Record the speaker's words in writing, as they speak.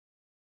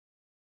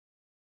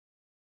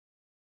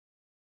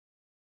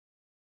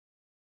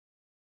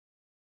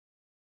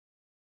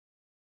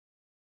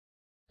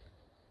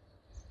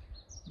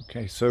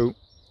Okay, so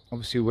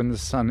obviously when the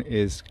sun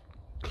is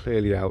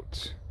clearly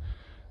out,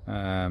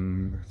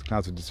 the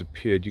clouds have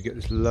disappeared, you get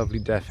this lovely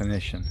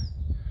definition.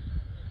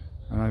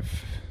 And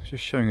I've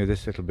just showing you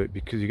this little bit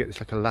because you get this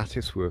like a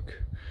lattice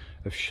work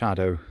of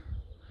shadow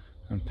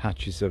and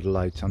patches of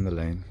light on the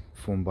lane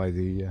formed by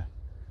the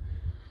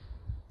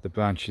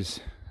branches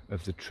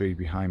of the tree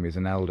behind me. There's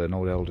an old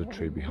elder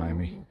tree behind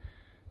me.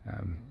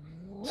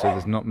 So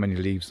there's not many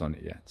leaves on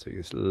it yet. So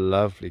it's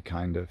lovely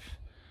kind of,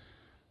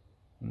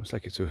 almost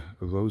like it's a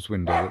rose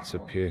window that's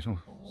appeared. Oh,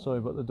 sorry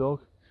about the dog.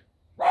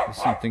 There's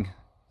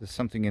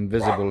something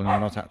invisible and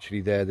not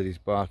actually there that he's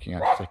barking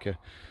at. It's like the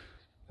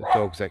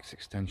dog's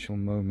existential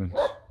moment.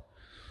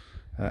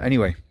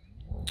 Anyway,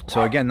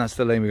 so again, that's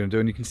the lane we're going to do,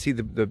 and you can see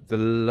the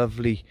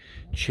lovely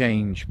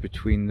change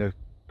between the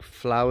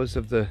flowers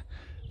of the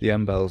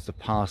umbels, the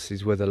parsley,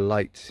 where the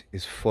light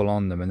is full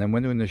on them, and then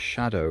when they're in the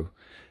shadow,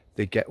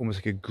 they get almost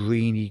like a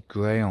greeny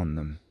grey on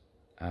them.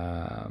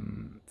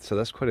 So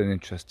that's quite an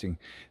interesting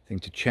thing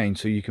to change.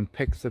 So you can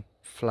pick the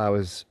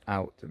flowers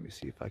out. Let me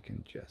see if I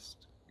can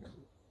just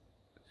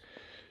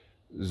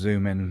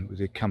zoom in with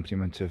the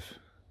accompaniment of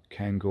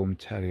Cairngorm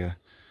Terrier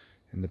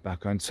in the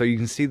background. So you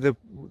can see the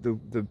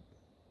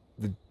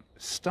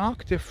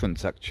stark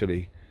difference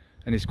actually,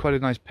 and it's quite a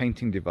nice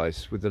painting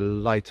device with the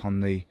light on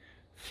the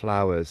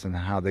flowers and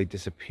how they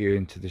disappear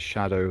into the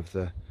shadow of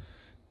the.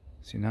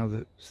 See now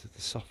the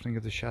softening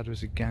of the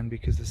shadows again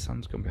because the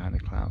sun's gone behind a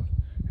cloud.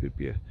 Who'd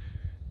be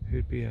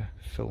a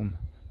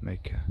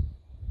filmmaker?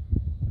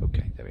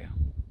 Okay, there we are.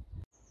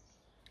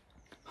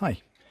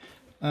 Hi.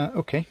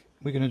 Okay,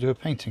 we're going to do a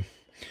painting.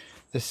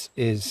 This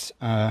is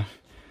the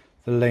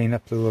lane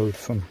up the road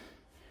from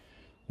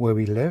where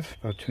we live,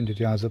 about 200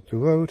 yards up the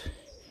road,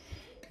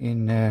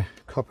 in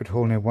Coppet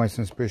Hall near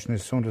Whiteson's Bridge, near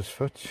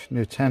Saundersfoot,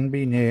 near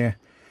Tenby, near,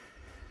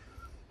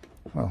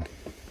 well,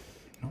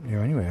 not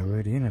near anywhere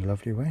really, in a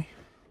lovely way.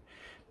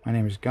 My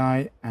name is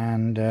Guy,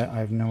 and I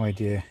have no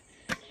idea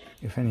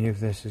if any of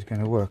this is going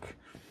to work.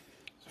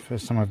 It's the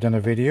first time I've done a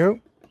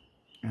video,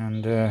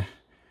 and have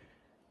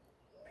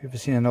you ever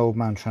seen an old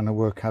man trying to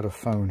work out a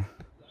phone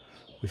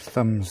with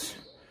thumbs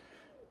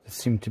that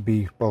seem to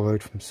be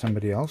borrowed from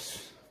somebody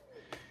else?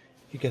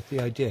 You get the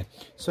idea.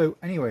 So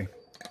anyway,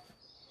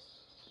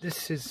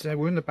 this is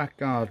we're in the back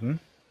garden,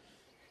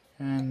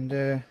 and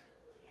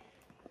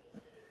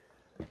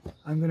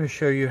I'm going to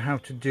show you how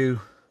to do,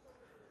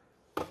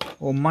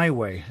 or my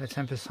way, let's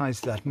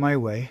emphasize that, my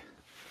way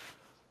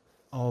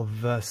of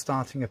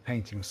starting a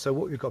painting. So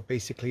what we've got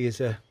basically is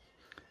a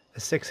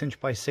 6"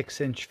 by 6",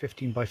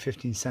 15 by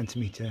 15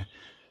 centimeter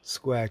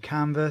square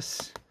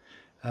canvas.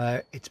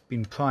 It's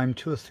been primed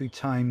 2 or 3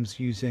 times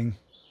using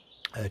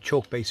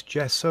chalk-based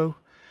gesso,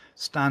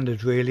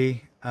 standard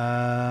really,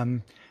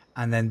 and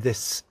then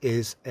this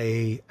is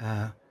an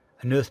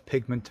earth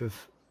pigment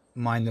of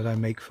mine that I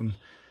make from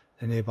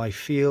a nearby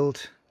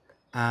field,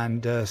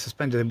 and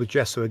suspended with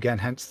gesso again,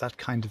 hence that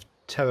kind of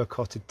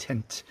terracotta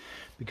tint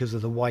because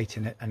of the white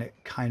in it, and it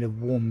kind of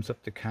warms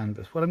up the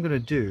canvas. What I'm going to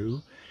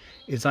do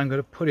is I'm going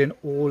to put in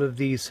all of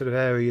these sort of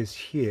areas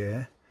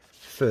here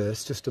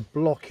first, just to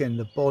block in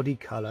the body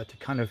color, to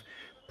kind of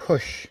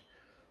push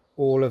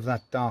all of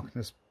that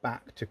darkness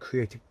back to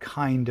create a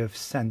kind of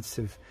sense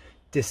of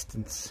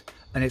distance.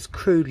 And it's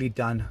crudely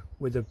done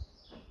with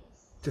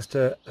just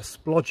a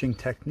splodging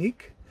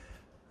technique,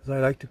 as I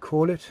like to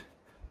call it.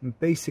 And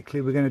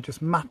basically we're going to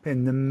just map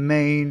in the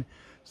main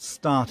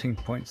starting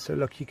point. So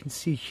look, you can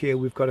see here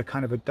we've got a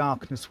kind of a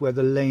darkness where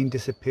the lane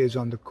disappears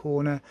on the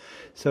corner.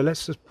 So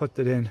let's just put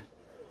that in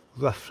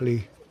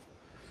roughly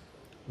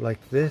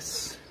like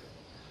this.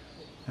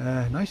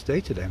 Nice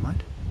day today,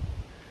 mind.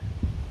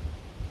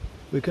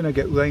 We're going to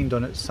get rained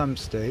on at some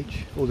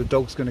stage, or the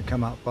dog's going to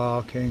come out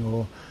barking,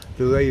 or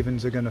the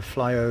ravens are going to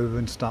fly over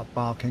and start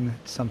barking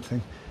at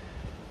something.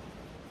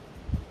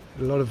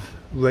 A lot of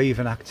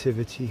raven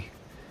activity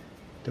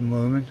at the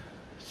moment.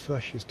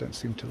 Thrushes don't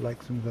seem to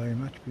like them very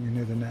much being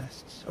near the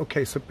nests.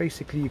 Okay, so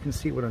basically you can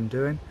see what I'm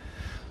doing.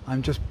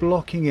 I'm just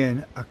blocking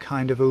in a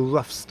kind of a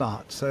rough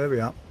start. So there we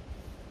are.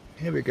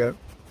 Here we go.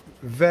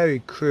 Very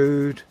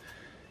crude.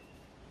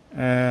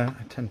 I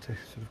tend to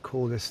sort of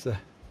call this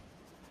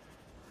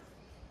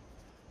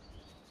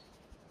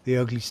the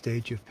ugly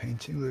stage of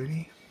painting,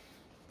 really.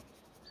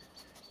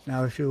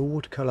 Now, if you're a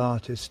watercolour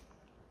artist,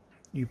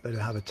 you better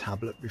have a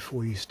tablet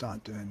before you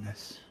start doing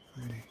this,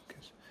 really,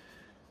 because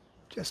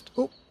just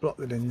block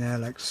it in there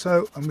like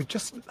so. And we're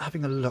just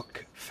having a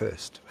look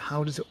first.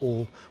 How does it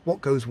all,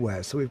 what goes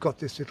where? So we've got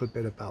this little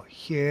bit about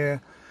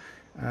here.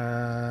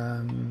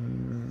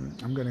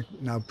 I'm going to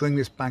now bring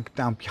this back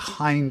down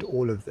behind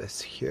all of this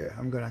here.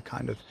 I'm going to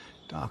kind of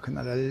darken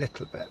that a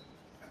little bit.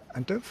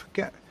 And don't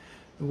forget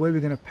the way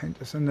we're going to paint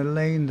this. And the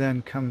lane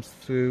then comes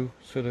through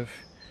sort of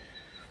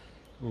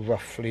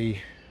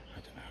roughly, I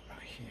don't know,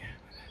 about here.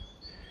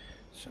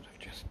 Sort of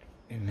just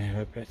in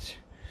there a bit.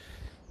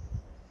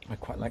 I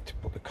quite like to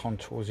put the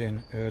contours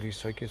in early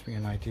so it gives me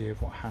an idea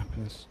of what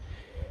happens.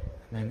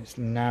 And then it's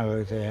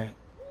narrow there,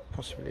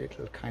 possibly a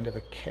little kind of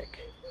a kick.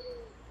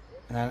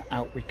 And then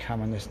out we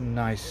come on this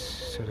nice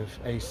sort of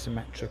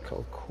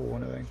asymmetrical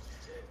cornering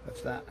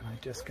of that. And I'm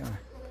just going to,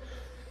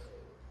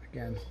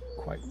 again,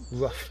 quite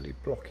roughly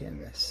block in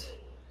this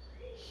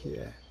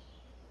here.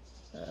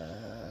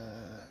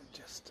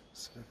 Just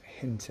sort of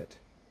hint at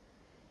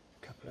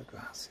a couple of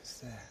grasses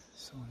there,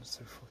 so on and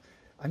so forth.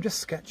 I'm just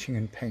sketching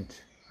in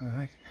paint, all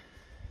right?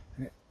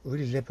 And it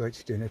really liberates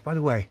you doing it. By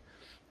the way,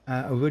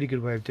 a really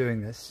good way of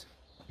doing this,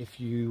 if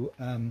you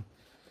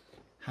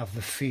have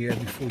the fear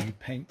before you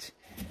paint,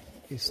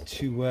 is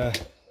to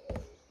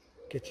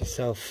get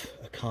yourself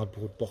a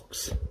cardboard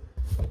box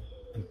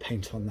and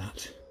paint on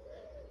that.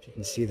 If you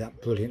can see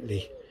that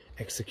brilliantly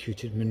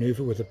executed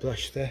maneuver with a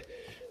brush there.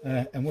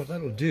 And what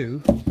that'll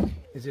do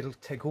is it'll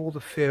take all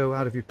the fear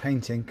out of your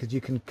painting, because you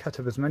can cut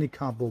up as many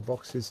cardboard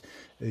boxes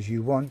as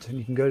you want, and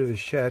you can go to the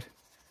shed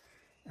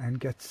and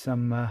get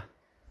some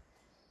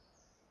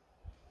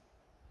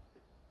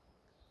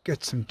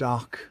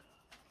dark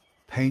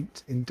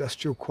paint.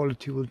 Industrial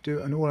quality will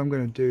do. And all I'm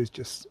going to do is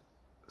just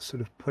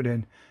sort of put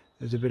in,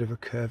 there's a bit of a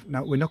curve.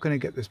 Now we're not going to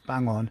get this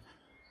bang on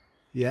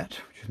yet,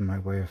 which is my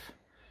way of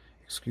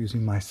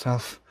excusing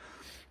myself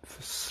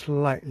for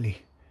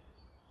slightly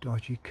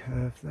dodgy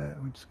curve there.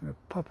 I'm just going to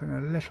pop in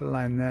a little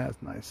line there,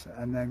 that's nice,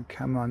 and then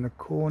come on the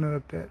corner a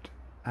bit,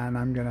 and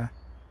I'm going to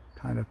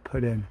kind of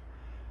put in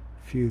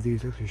a few of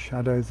these little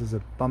shadows. There's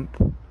a bump.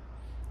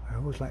 I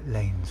always like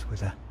lanes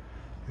with a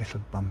little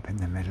bump in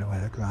the middle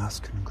where the grass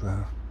can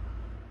grow,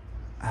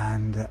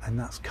 and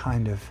that's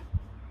kind of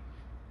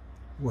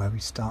where we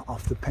start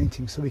off the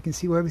painting, so we can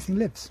see where everything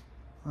lives.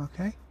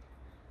 Okay.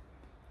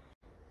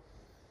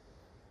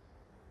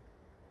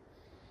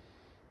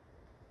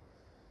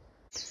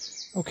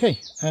 Okay,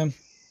 we're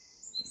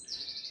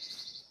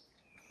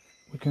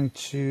going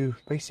to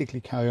basically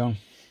carry on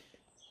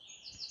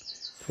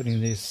putting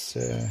this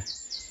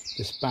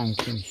this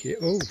bank in here.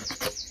 Oh,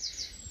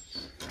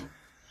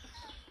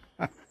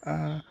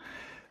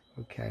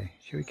 okay.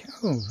 Shall we?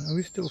 Oh, are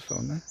we still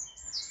filming?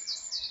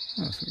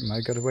 Oh, I think we might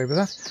have got away with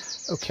that.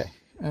 Okay,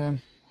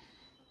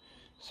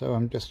 so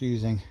I'm just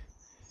using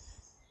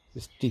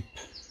this deep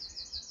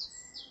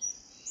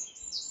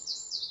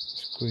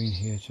green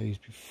here, which I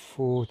used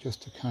before,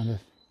 just to kind of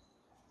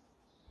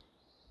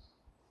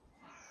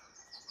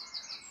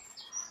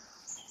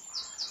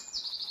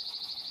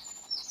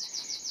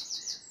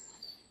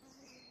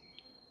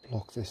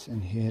block this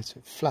in here, so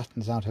it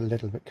flattens out a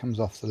little bit, comes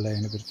off the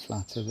lane a bit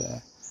flatter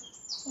there.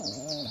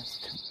 Let's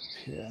come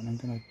up here, and I'm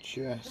going to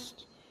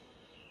just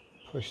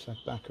push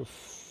that back a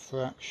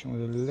fraction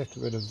with a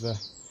little bit of the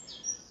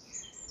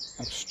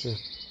extra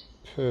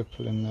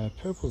purple in there.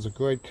 Purple's a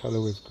great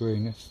colour with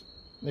green.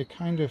 They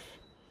kind of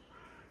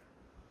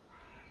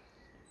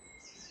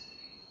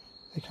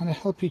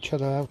help each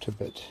other out a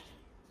bit.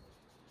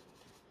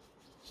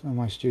 Some of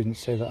my students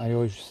say that I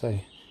always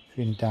say, if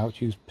you're in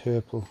doubt, use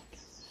purple.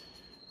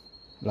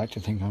 I like to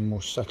think I'm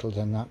more subtle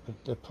than that, but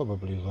they're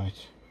probably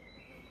right.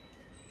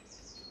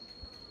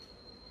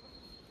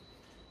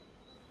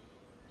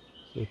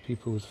 There are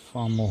people with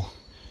far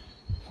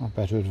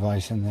better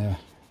advice in their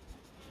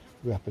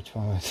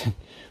repertoire, I think.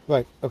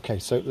 Right, okay,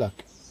 so look,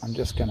 I'm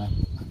just gonna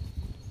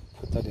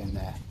put that in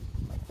there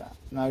like that.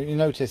 Now you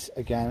notice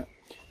again,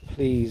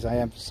 please, I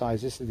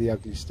emphasize, this is the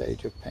ugly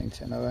stage of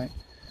painting, all right?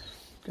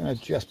 I'm going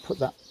to just put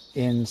that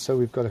in so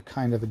we've got a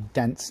kind of a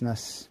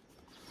denseness.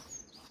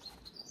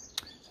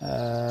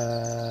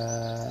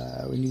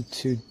 We need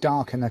to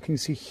darken. I can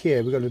see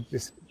here we've got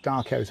this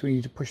dark area, so we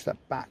need to push that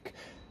back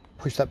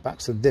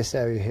so this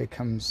area here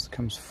comes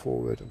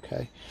forward.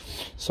 Okay,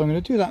 so I'm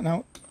going to do that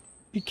now.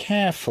 Be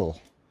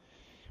careful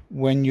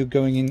when you're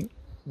going in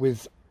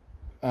with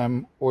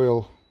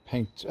oil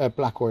paint,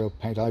 black oil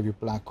paint, ivory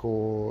black,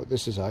 or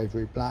this is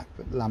ivory black,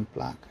 but lamp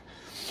black.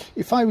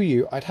 If I were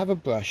you, I'd have a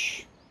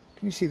brush.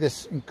 Can you see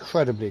this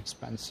incredibly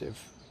expensive,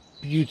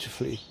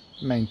 beautifully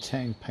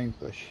maintained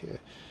paintbrush here?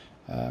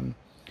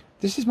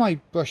 This is my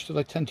brush that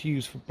I tend to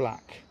use for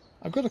black.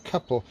 I've got a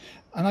couple,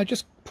 and I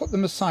just put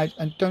them aside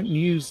and don't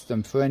use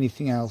them for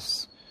anything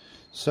else.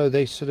 So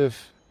they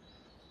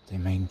they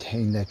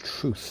maintain their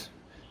truth.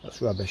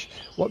 That's rubbish.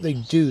 What they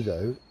do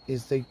though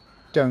is they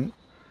don't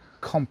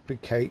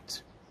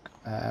complicate,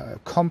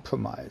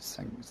 compromise,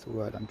 I think is the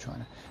word I'm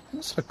trying to,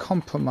 don't sort of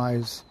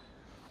compromise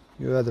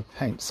your other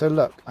paint. So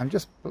look, I'm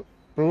just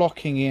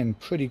blocking in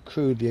pretty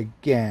crudely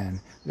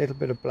again, a little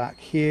bit of black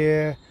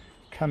here,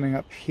 coming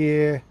up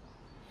here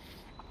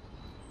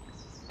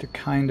to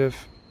kind of,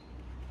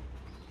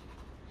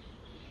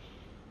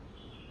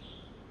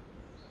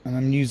 and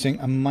I'm using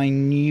a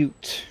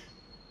minute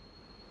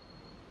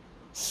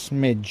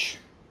smidge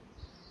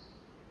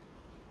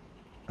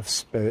of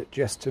spirit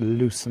just to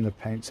loosen the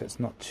paint so it's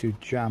not too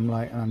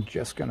jam-like, and I'm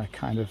just going to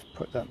kind of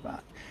put that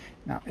back.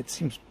 Now it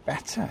seems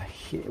better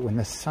here when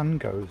the sun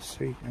goes,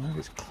 see, I know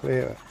it's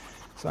clearer.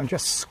 So I'm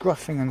just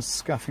scruffing and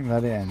scuffing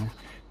that in,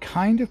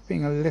 kind of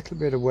being a little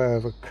bit aware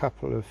of a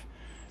couple of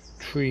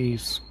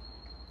trees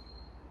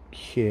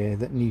here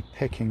that need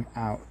picking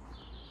out.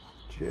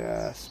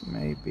 Just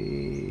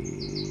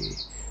maybe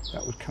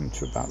that would come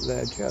to about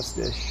there, just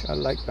ish. I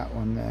like that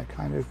one there,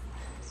 kind of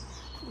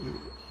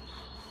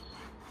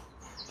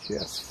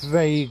just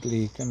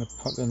vaguely going to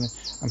put them in.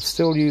 I'm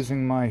still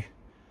using my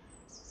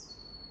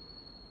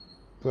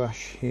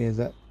brush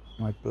here,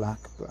 my black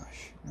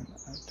brush, and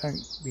don't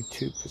be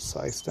too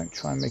precise. Don't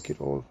try and make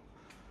it all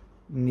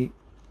neat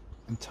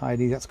and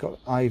tidy. That's got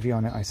ivy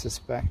on it, I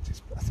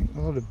suspect. I think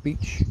a lot of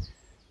beech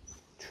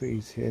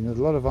trees here, and there's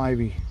a lot of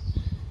ivy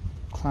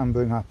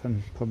clambering up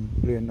and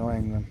probably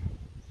annoying them.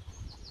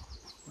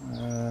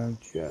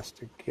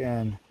 Just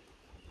again,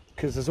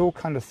 because there's all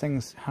kind of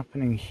things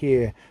happening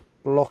here,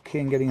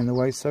 blocking, getting in the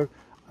way, so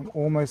I'm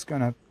almost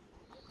going to,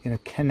 you know,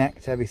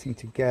 connect everything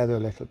together a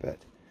little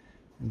bit.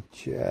 And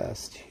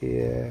just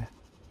here,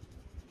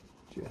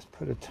 just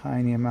put a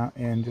tiny amount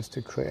in just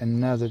to create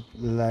another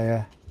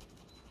layer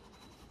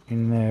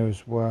in there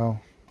as well.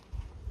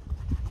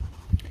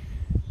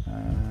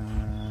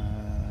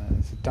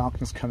 There's a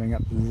darkness coming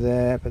up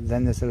there, but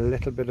then there's a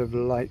little bit of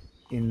light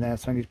in there,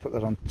 so I need to put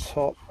that on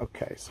top.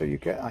 Okay, so you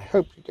get, I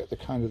hope you get the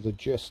kind of the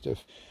gist of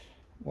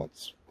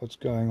what's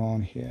going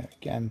on here.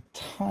 Again,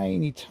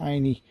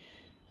 tiny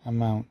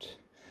amount.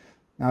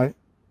 Now,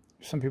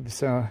 some people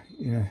say, oh,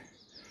 you know,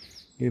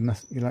 you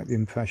like the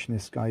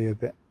Impressionist guy, you're a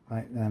bit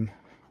like them.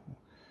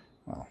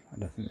 Well, I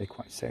don't think they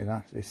quite say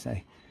that. They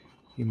say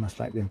you must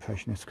like the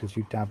Impressionists because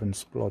you dab and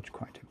splodge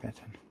quite a bit.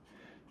 And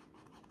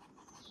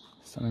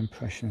some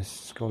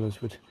Impressionist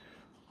scholars would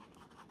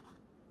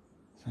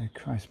say,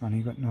 Christ man,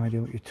 you've got no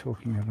idea what you're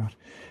talking about.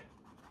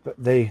 But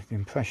the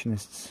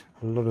Impressionists,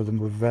 a lot of them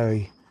were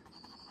very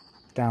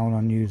down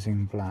on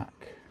using black.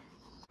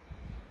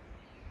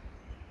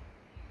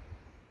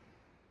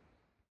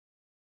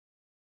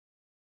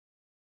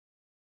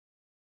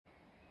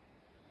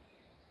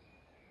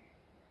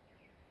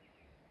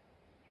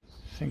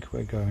 I think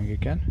we're going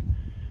again.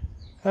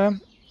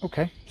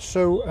 Okay,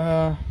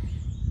 so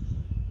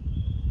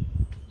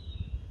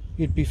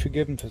you'd be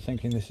forgiven for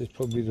thinking this is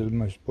probably the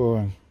most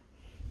boring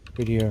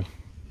video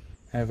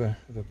ever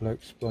of a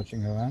bloke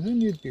splodging around,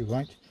 and you'd be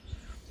right.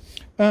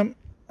 I'm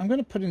going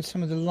to put in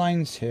some of the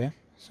lines here.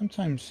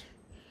 Sometimes,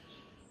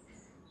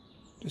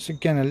 just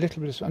again a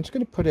little bit of, I'm just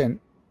going to put in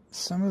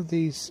some of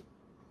these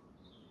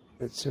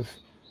bits of,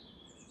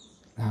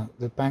 now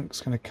the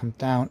bank's going to come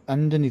down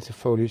underneath the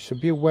foliage, so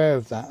be aware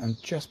of that and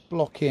just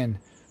block in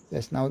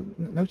this. Now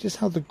notice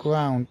how the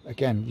ground,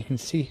 again you can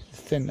see the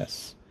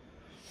thinness,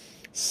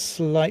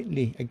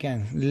 slightly,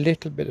 again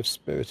little bit of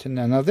spirit in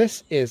there. Now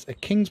this is a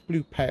King's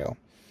Blue Pale,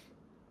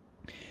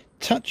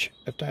 touch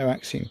of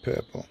Dioxazine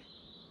Purple.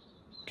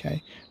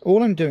 Okay,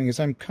 all I'm doing is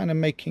I'm kind of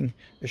making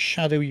a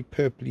shadowy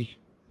purpley,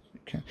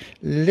 okay,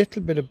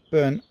 little bit of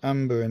burnt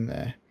umber in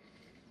there.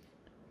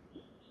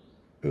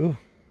 Ooh,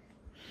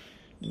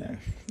 no,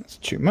 that's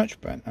too much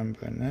burnt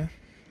umber in there.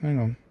 Hang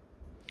on,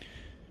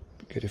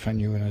 be good if I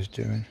knew what I was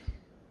doing.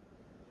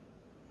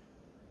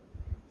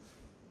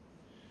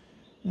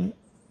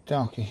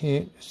 Darker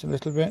here, just a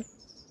little bit.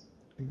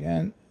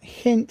 Again,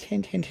 hint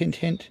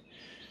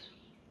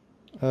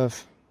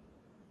of,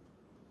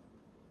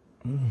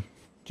 oh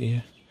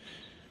dear,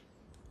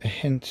 a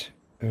hint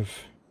of,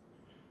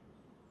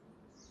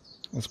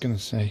 I was going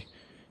to say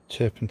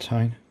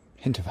turpentine,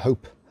 hint of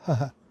hope.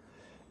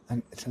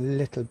 And it's a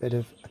little bit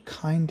of a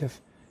kind of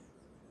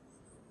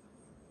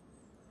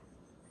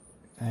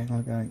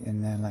diagonal going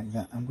in there like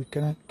that, and we're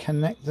going to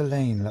connect the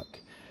lane. Look,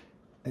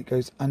 it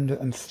goes under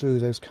and through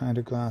those kind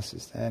of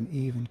grasses there, and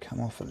even come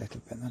off a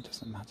little bit. That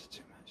doesn't matter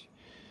too much.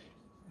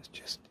 It's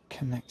just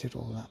connect it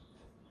all up,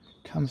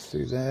 come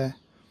through there.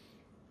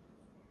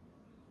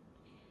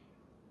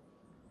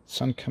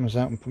 Sun comes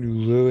out and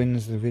probably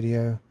ruins the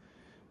video.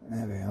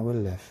 There we are, we'll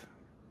live.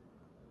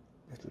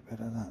 A little bit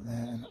of that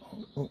there, and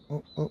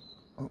oh,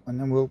 and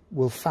then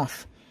we'll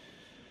faff.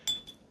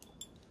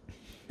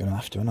 Gonna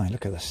have to, and I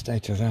look at the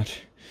state of that.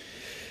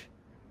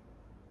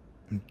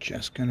 I'm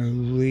just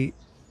gonna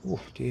oh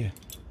dear,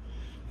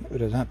 get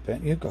rid of that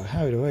bit. You've got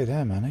carried away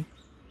there, Manny.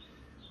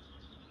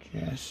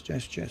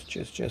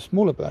 Just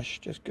smaller brush.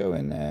 Just go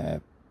in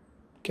there,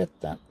 get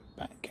that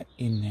back, get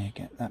in there,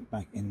 get that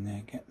back in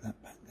there, get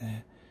that back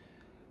there.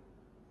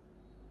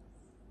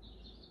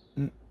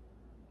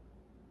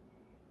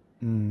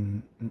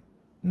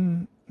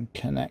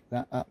 Connect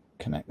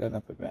that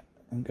up a bit.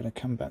 I'm going to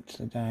come back to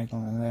the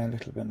diagonal and there, a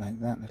little bit like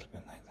that, a little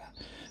bit like that.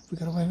 Have we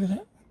got away with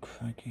it?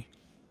 Crikey.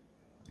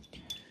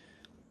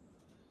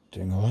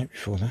 Doing alright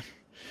before that.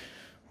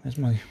 Where's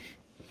my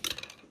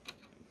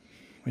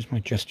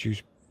just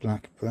used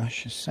black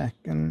brush? A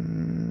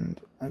second.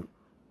 Oh,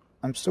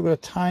 I'm still got a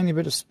tiny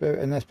bit of spirit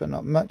in this, but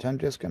not much. I'm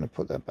just going to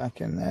put that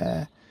back in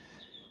there.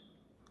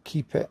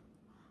 Keep it.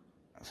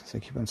 As I say,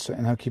 keep on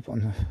sweating. I'll keep it on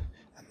the,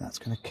 and that's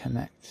going to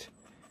connect.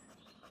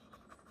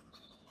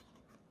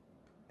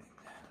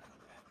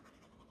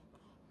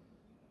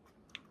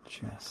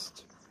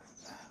 Just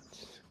that,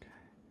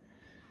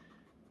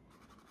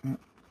 okay.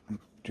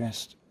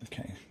 Just,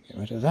 okay, get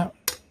rid of that.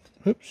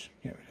 Oops,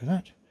 get rid of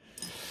that.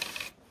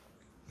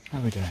 How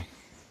are we doing?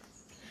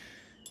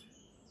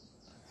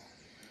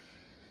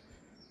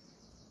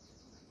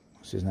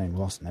 What's his name?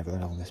 Ross never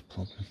had all this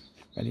problem.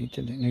 But he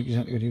didn't know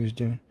exactly what he was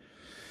doing.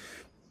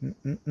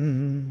 Okay.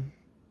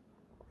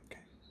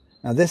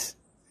 Now this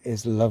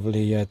is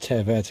lovely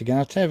terre verte again.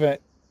 Now terre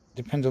verte,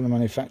 depends on the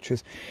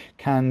manufacturers,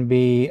 can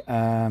be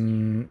a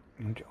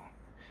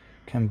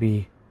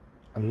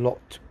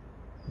lot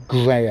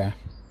grayer.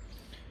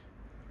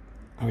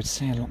 I would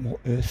say a lot more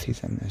earthy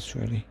than this,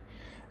 really.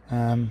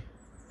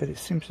 But it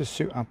seems to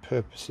suit our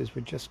purposes.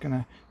 We're just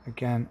gonna,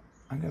 again,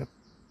 I'm gonna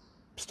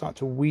start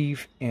to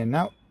weave in.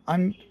 Now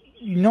I'm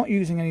not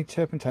using any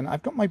turpentine.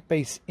 I've got my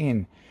base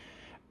in,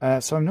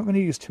 so I'm not going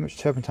to use too much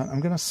turpentine. I'm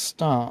going to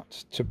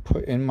start to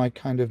put in my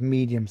kind of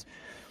mediums.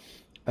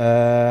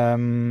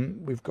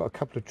 We've got a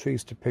couple of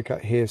trees to pick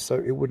up here, so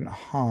it wouldn't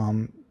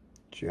harm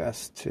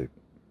just to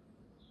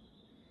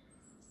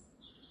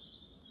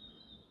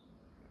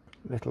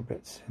little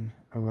bits in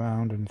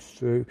around and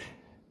through.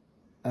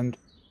 And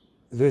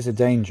there's a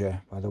danger,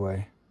 by the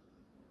way.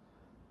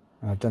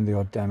 I've done the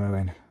odd demo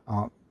in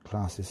art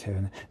classes here,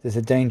 and there's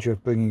a danger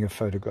of bringing a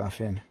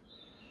photograph in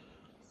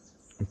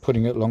and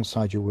putting it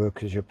alongside your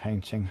work as you're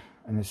painting,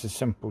 and it's a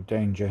simple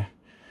danger.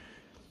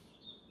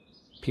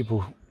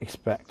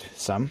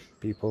 Some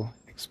people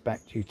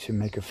expect you to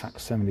make a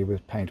facsimile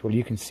with paint. Well,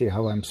 you can see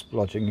how I'm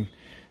splodging,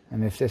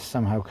 and if this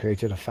somehow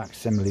created a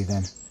facsimile,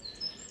 then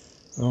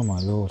oh my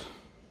lord,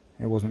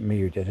 it wasn't me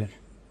who did it.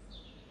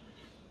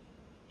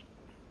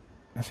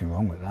 Nothing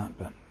wrong with that,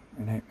 but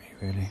it ain't me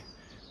really.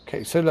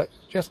 Okay, so look,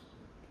 just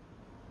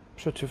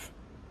sort of,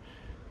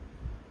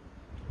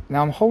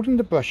 now I'm holding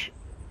the brush,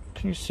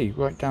 can you see,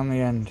 right down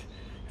the end.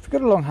 If you've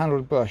got a long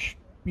handled brush,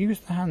 use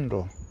the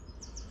handle.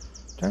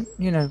 Don't,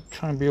 you know,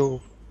 try and be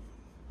all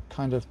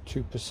kind of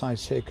too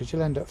precise here, because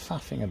you'll end up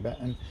faffing a bit.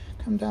 And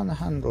come down the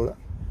handle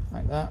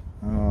like that,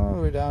 all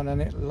the way down,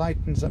 and it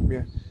lightens up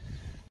your...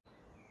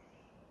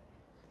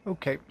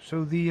 Okay,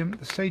 so the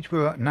stage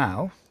we're at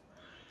now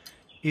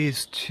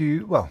is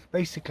to, well,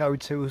 basically I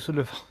would say we're sort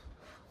of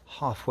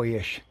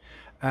halfway-ish.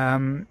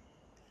 I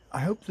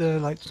hope the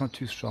light's not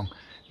too strong.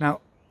 Now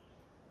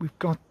we've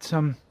got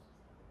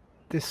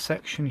this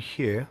section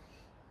here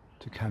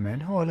to come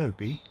in. Oh, hello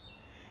B.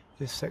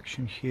 This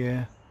section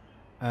here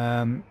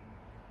coming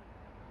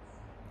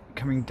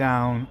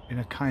down in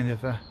a kind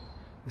of the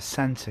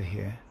center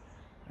here.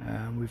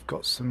 We've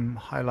got some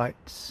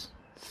highlights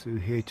through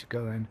here to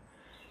go in.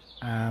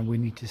 We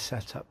need to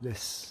set up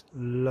this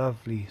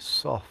lovely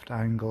soft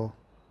angle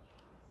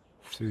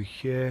through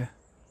here,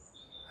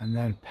 and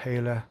then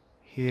paler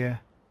here.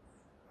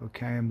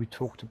 Okay, and we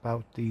talked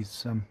about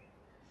these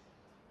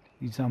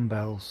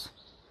umbels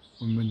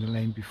when we were in the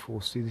lane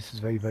before. See, this is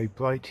very, very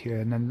bright here,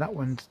 and then that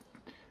one's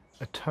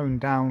a tone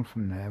down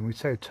from there. When we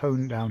say a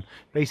tone down,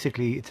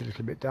 basically it's a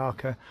little bit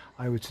darker.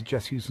 I would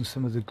suggest using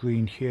some of the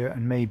green here,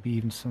 and maybe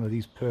even some of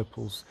these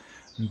purples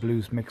and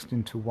blues mixed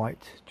into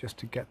white, just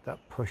to get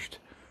that pushed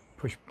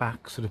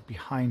back sort of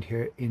behind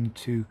here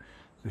into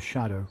the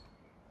shadow.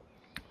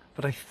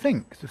 But I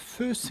think the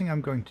first thing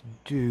I'm going to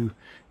do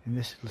in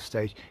this little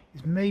stage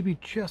is maybe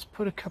just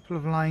put a couple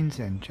of lines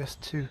in,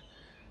 just to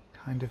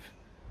kind of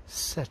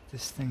set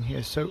this thing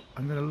here. So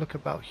I'm going to look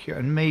about here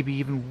and maybe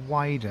even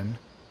widen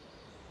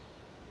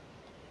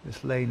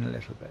this lane a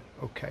little bit.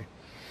 Okay,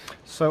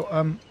 so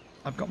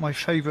I've got my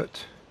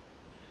favorite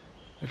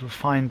little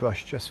fine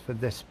brush just for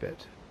this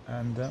bit,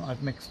 and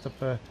I've mixed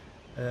up a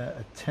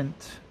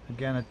tint.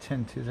 Again, a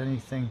tint is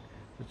anything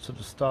that sort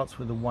of starts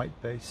with a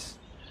white base,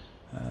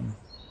 and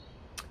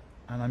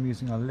I'm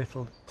using a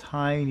little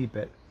tiny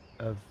bit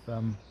of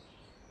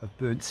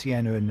burnt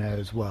sienna in there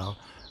as well.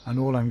 And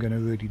all I'm going to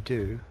really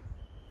do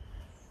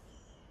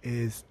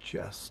is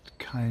just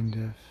kind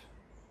of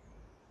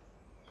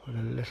put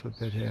a little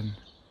bit in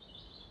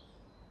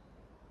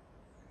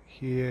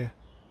here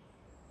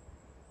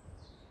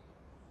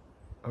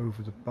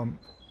over the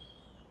bump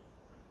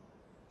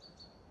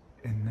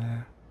in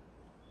there,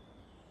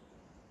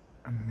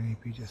 and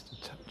maybe just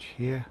a touch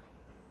here.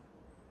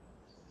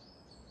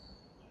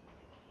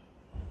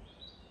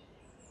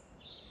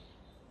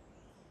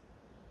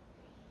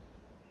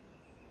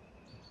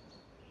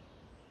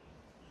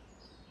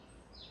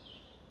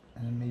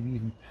 And maybe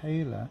even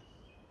paler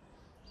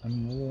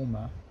and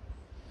warmer,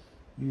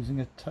 using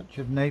a touch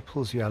of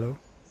Naples yellow.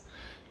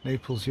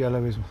 Naples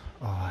yellow is,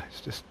 oh, it's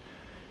just,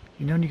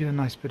 you know, when you get a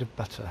nice bit of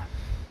butter,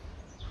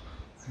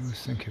 I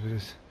always think of it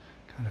as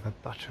kind of a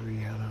buttery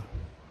yellow,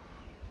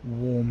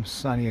 warm,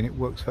 sunny, and it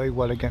works very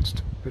well against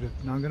a bit of,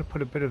 now I'm going to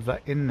put a bit of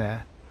that in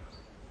there,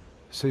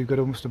 so you've got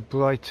almost a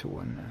brighter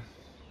one there.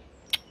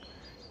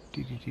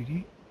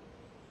 Dee-dee-dee-dee.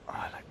 Oh,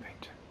 I like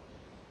paint.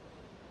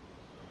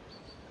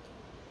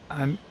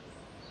 And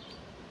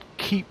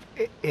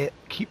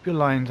keep your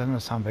lines, I'm going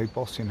to sound very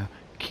bossy now,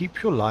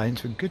 keep your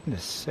lines, for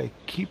goodness sake,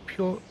 keep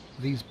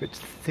these bits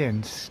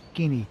thin,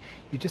 skinny.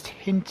 You're just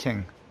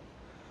hinting.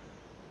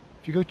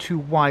 If you go too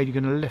wide, you're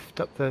going to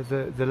lift up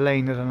the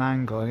lane at an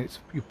angle, and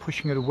you're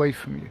pushing it away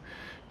from you.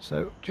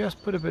 So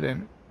just put a bit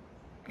in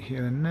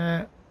here and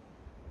there,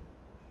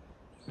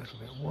 a little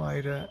bit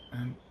wider,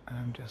 and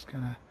I'm just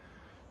going to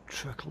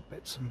trickle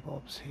bits and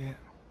bobs here,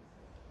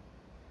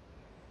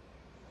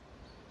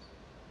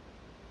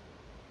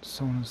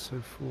 so on and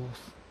so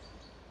forth.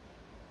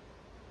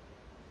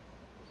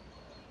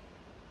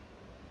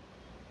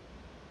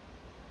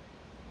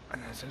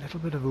 there's a little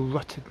bit of a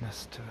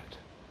ruttedness to it.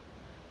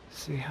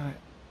 See how it...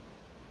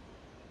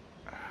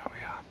 There we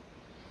are.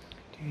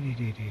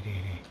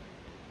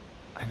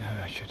 I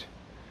know I should...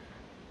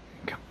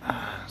 Come,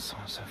 so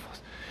on and so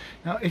forth.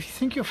 Now, if you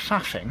think you're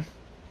faffing,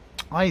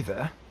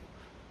 either...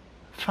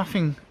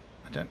 Faffing,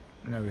 I don't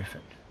know if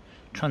it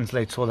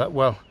translates all that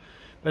well.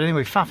 But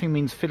anyway, faffing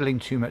means fiddling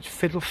too much.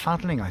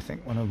 Fiddle-faddling, I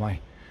think one of my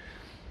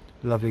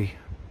lovely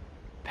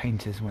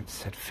painters once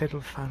said.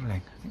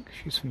 Fiddle-faddling. I think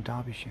she's from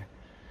Derbyshire.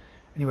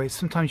 Anyway,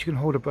 sometimes you can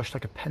hold a brush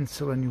like a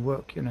pencil and you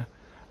work, you know,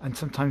 and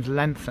sometimes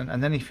lengthen.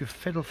 And then if you're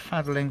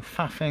fiddle-faddling,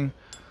 faffing,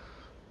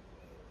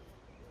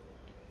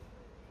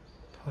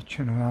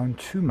 touching around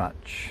too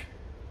much,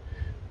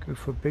 go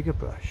for a bigger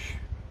brush.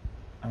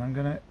 And I'm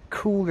going to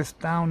cool this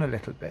down a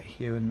little bit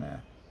here and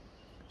there.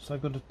 So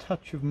I've got a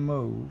touch of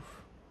mauve,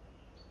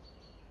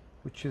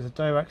 which is a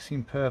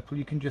Dioxine purple.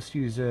 You can just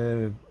use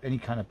any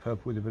kind of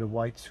purple with a bit of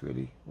whites,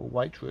 really, or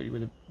white really,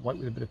 with white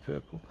with a bit of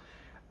purple.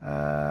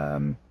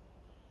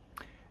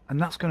 And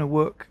that's going to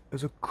work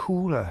as a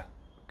cooler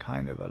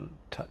kind of a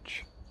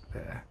touch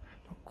there.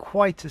 Not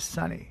quite as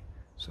sunny,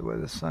 so where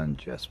the sun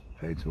just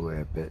fades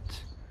away a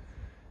bit.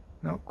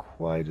 Not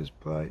quite as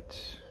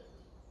bright.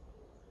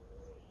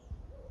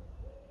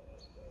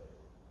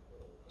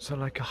 So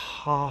like a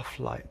half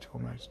light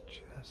almost,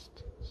 just.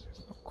 So it's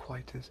not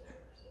quite as...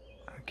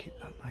 I'll keep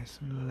that nice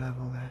and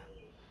level there.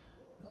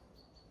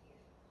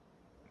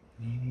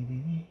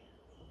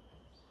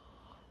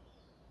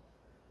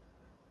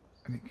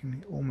 And it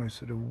can almost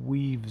sort of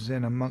weaves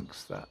in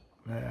amongst that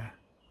there.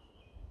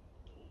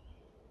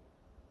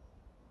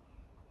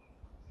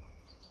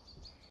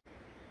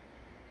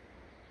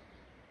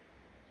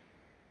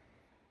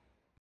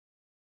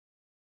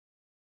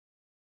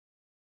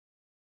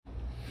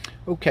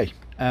 Okay,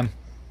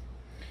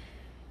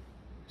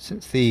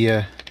 since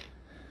the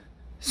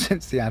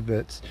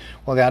adverts,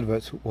 while the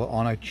adverts were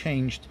on, I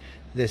changed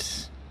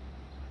this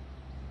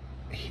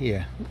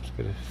here. Oops, a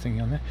bit of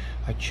thing on there.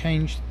 I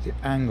changed the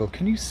angle.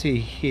 Can you see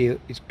here?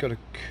 It's got a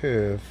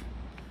curve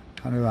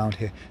kind of around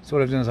here. So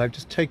what I've done is I've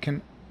just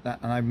taken that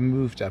and I've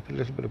moved up a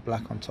little bit of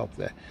black on top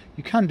there.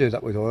 You can do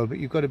that with oil, but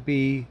you've got to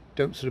be,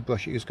 don't sort of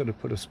brush it. You've just got to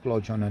put a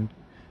splodge on and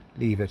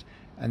leave it.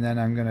 And then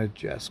I'm going to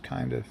just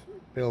kind of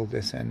build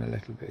this in a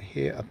little bit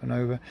here, up and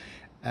over.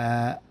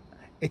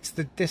 It's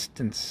the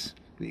distance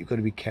that you've got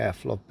to be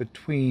careful of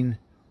between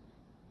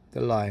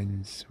the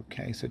lines,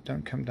 okay, so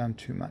don't come down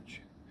too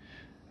much.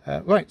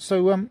 Right,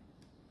 so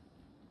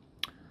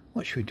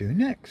what should we do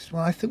next?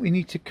 Well, I think we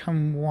need to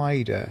come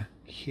wider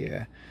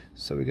here,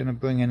 so we're going to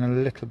bring in a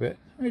little bit.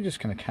 We're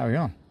just going to carry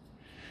on,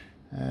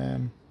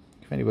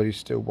 if anybody's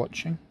still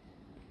watching.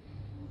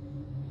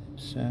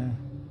 So,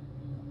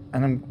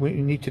 and we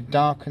need to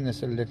darken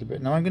this a little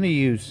bit. Now I'm going to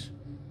use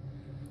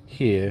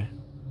here,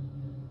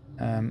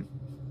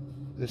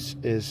 this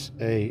is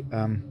a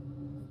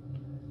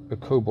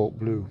cobalt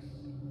blue.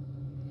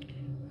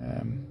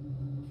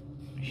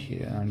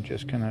 Here I'm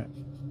just gonna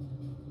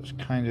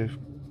kind of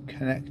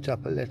connect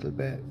up a little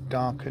bit,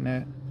 darken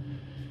it,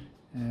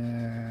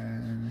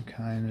 and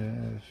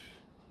kind of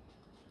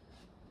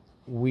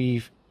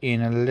weave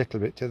in a little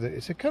bit to the.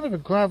 It's a kind of a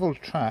gravel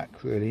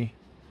track, really,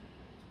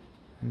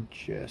 and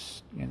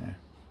just, you know,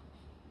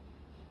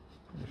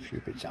 put a few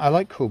bits. I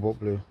like cobalt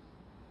blue.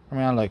 I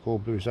mean, I like all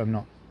blues. I'm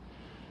not.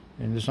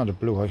 I mean, there's not a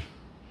blue I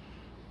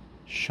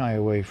shy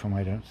away from,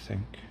 I don't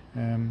think.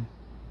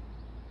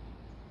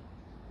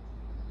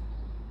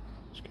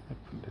 Just gonna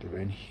put a little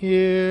bit in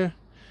here,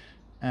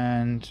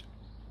 and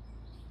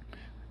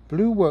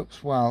blue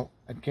works well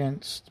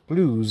against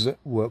blues.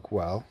 Work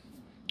well,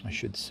 I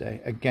should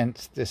say,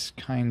 against this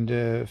kind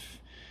of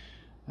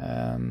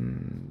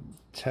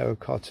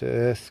terracotta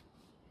earth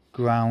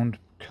ground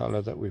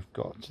color that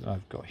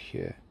I've got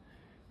here.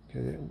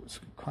 It's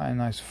quite a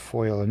nice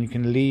foil, and you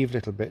can leave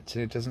little bits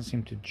and it doesn't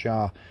seem to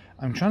jar.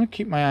 I'm trying to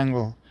keep my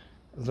angle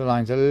of the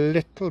lines a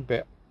little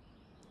bit,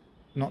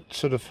 not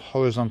sort of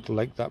horizontal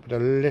like that, but a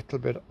little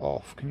bit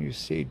off. Can you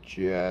see?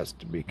 Just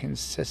to be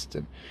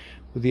consistent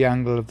with the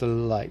angle of the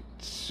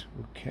lights.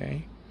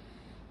 Okay,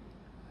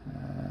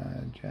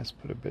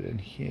 just put a bit in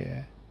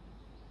here.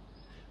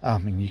 I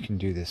mean, you can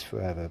do this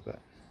forever, but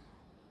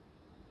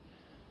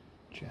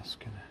just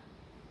gonna,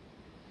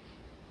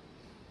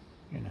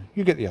 you know,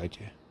 you get the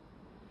idea.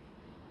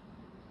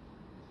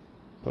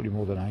 Probably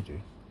more than I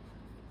do.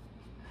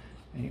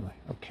 Anyway,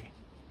 okay.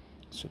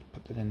 Sort of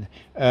put that in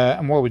there.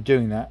 And while we're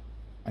doing that,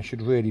 I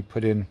should really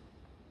put in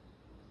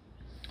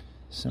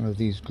some of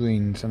these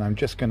greens, and I'm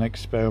just going to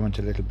experiment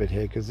a little bit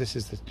here, because this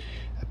is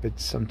a bit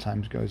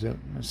sometimes goes up.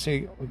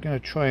 See, we're going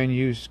to try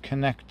and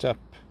connect up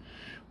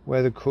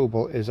where the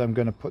cobalt is. I'm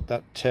going to put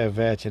that terre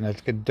verte in,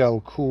 like a dull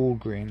cool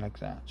green like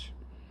that.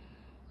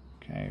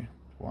 Okay,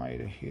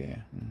 wider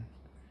here, and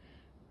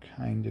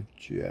kind of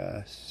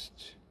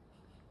just.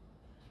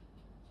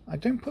 I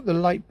don't put the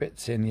light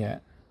bits in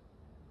yet.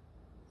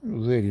 It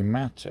doesn't really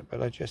matter,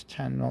 but I just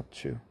tend not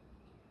to. A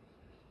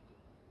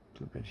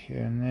little bit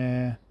here and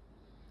there.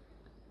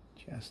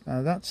 Just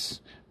now,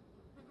 that's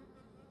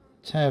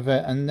terre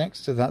verte, and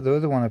next to that, the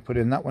other one I put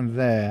in, that one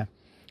there,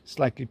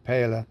 slightly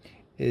paler,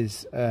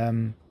 is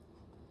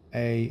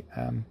a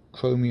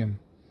chromium,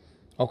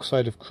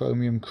 oxide of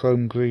chromium,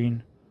 chrome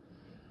green.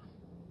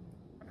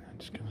 I'm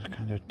just going to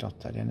kind of dot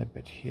that in a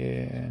bit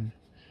here and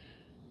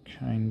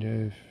kind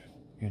of,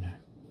 you know,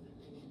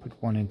 put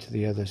one into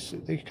the other. So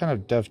they kind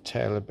of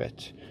dovetail a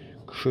bit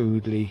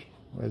crudely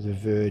where the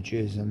verge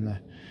is and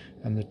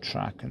the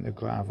track and the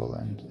gravel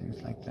and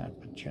things like that.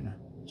 But you know,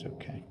 it's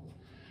okay.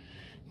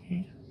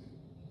 Yeah.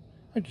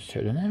 I just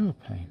heard an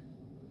aeroplane.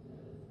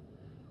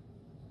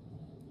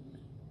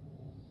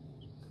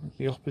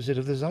 The opposite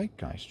of the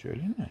zeitgeist, really,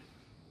 isn't it?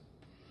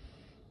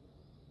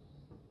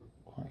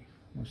 Quite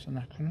almost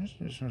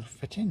anachronistic. It doesn't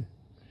fit in.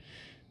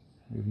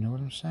 I don't even know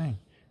what I'm saying.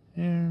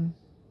 Then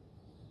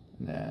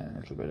a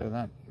little bit of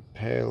that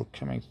pale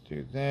coming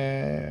through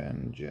there,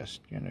 and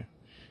just, you know,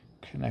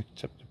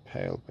 connect up the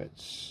pale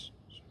bits.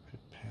 So a bit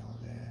of pale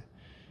there,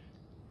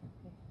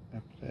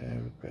 up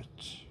there a bit.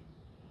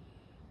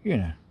 You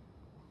know,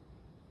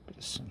 a bit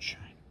of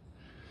sunshine.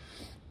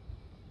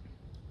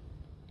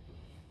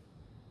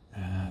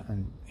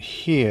 And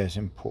here is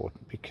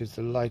important because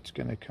the light's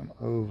going to come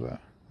over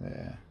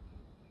there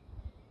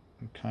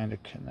and kind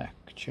of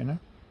connect, you know.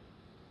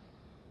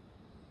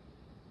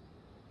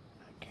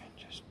 Again,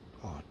 just,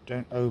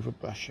 don't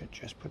overbrush it,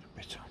 just put a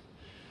bit on.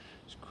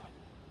 It's quite,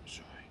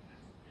 sorry,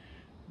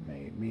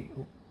 maybe.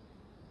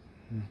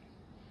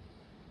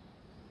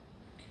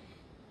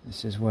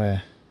 This is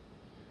where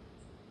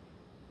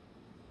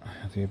I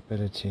have the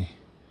ability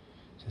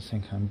to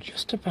think I'm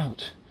just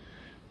about,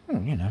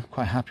 you know,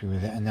 quite happy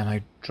with it, and then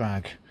I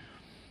drag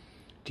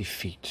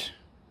defeat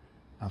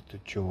out the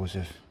jaws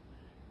of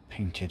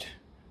painted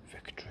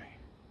victory.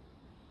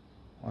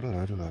 What a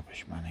load of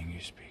rubbish, Manning, you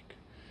speak.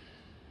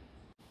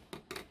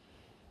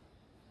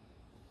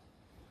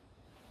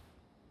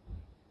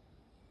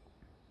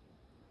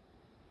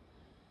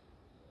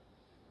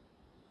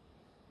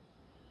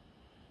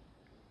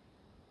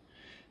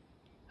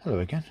 Hello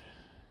again.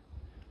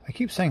 I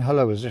keep saying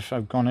hello as if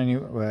I've gone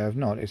anywhere. I've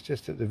not. It's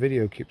just that the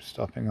video keeps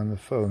stopping on the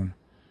phone.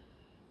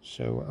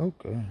 So,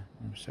 okay.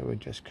 So we're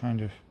just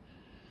kind of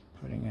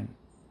putting in,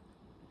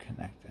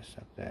 connect this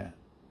up there.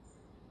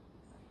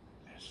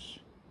 This.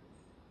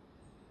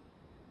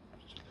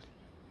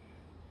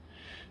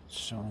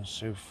 So on and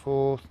so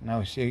forth.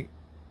 Now you see,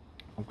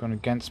 I've gone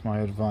against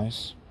my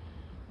advice.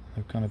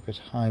 I've gone a bit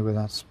high with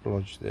that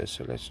splodge there.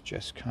 So let's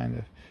just kind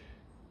of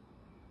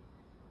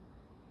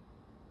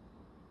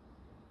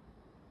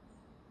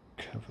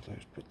cover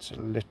those bits a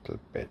little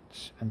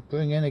bit and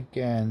bring in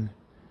again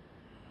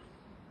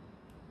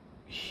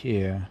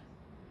here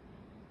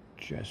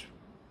just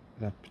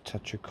that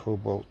touch of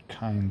cobalt,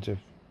 kind of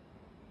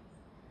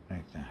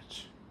like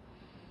that,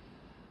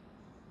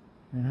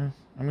 you know.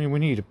 I mean, we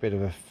need a bit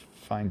of a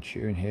fine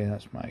tune here,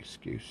 that's my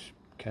excuse,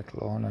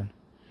 kettle on and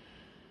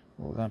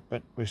all that,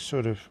 but we're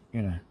sort of,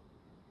 you know,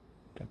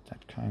 got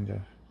that kind of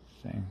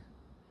thing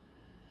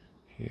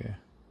here.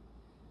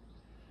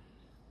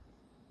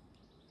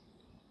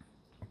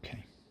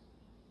 Okay.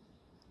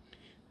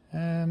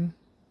 Then,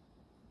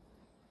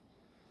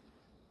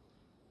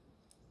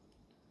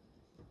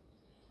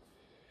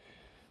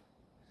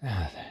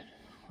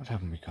 what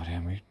haven't we got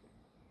here? We're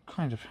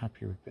kind of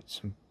happy with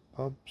bits and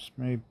bobs.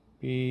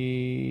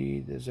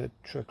 Maybe there's a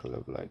trickle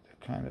of light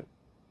that kind of,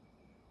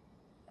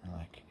 I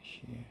like it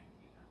here.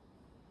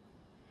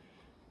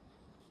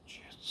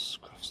 Just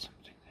scruff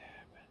something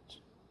there a bit.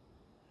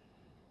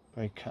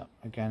 Break up.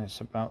 Again,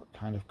 it's about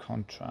kind of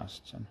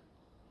contrasts and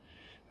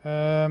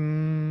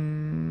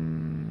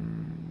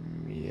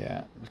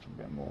yeah, a little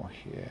bit more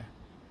here,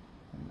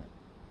 and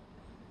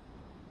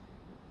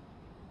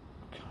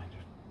kind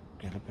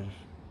of get a bit of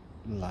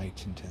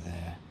light into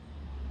there.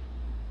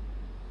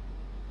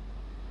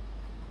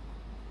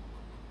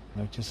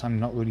 Notice I'm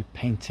not really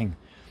painting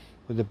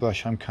with the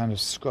brush, I'm kind of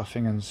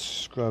scruffing and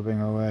scrubbing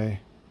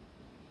away.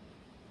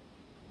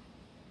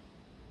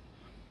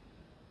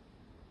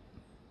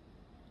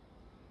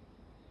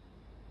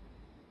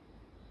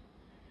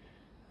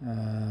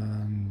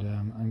 And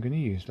I'm going to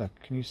use, look,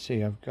 can you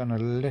see I've gone a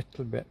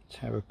little bit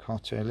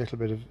terracotta, a little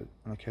bit of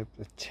like a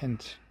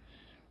tint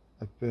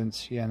of burnt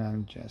sienna.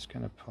 I'm just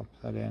going to pop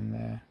that in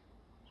there.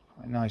 It's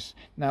quite nice.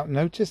 Now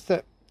notice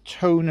that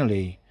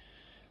tonally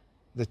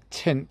the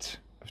tint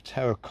of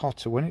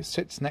terracotta, when it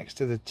sits next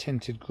to the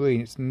tinted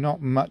green, it's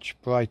not much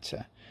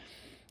brighter,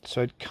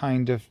 so it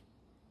kind of,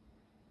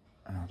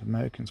 the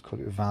Americans call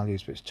it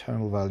values, but it's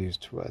tonal values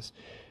to us.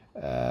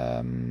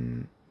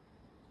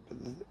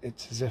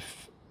 It's as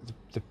if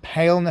the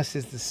paleness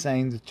is the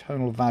same, the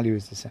tonal value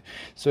is the same.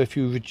 So if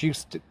you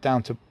reduced it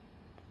down to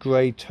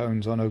grey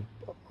tones on a,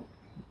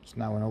 it's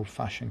now an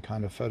old-fashioned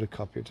kind of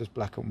photocopy, just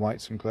black and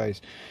whites and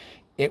greys,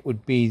 it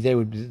would be, they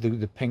would be,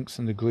 the pinks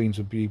and the greens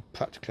would be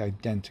practically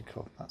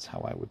identical. That's how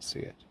I would see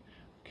it.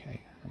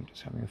 Okay, I'm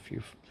just having a few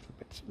little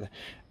bits of there.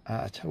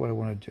 I'll tell you what I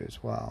want to do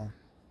as well,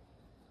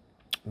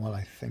 while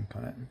I think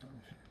on it.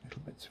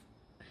 Little bits of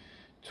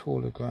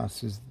taller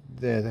grasses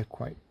there, they're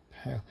quite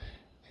pale.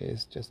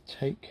 Is just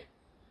take,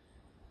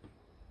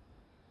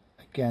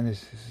 again,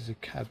 this is a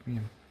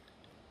cadmium,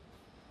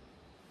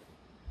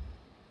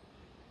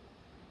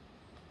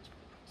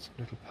 some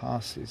little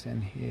passes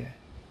in here.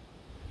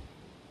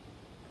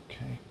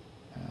 Okay,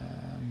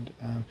 and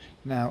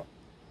now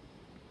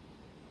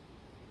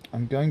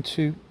I'm going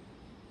to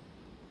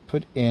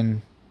put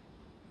in,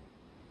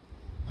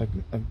 I've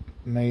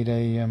made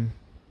a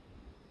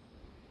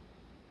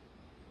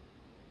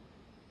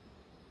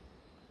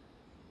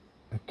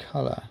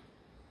colour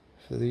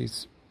for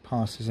these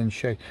passes in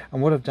shade,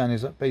 and what I've done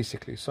is that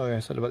basically, sorry I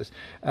said about this,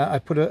 I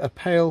put a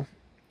pale,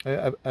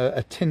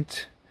 a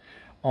tint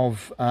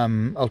of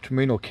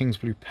ultramarine or King's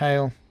Blue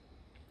Pale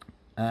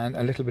and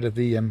a little bit of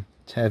the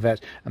Tervet,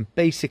 and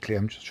basically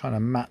I'm just trying to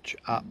match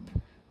up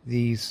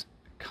these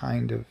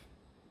kind of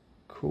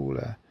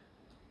cooler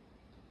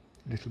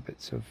little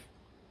bits of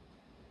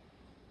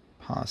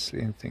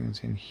parsley and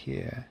things in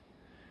here,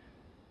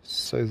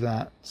 so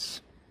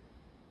that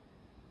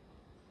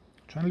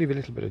trying to leave a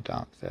little bit of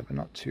dark there, but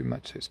not too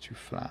much so it's too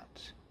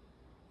flat.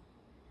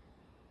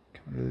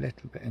 Come a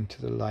little bit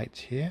into the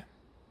light here,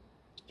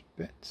 just a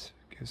bit,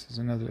 gives us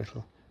another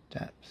little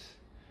depth.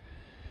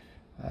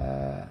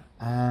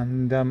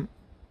 And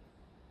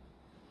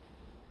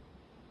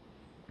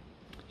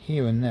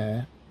here and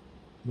there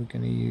we're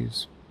going to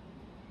use,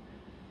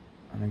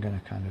 and I'm going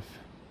to kind of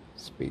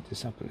speed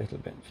this up a little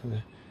bit for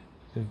the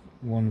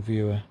one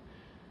viewer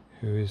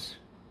who is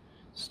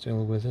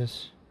still with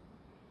us.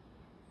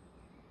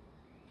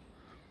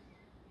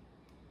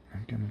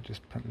 I'm going to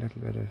just put a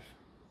little bit of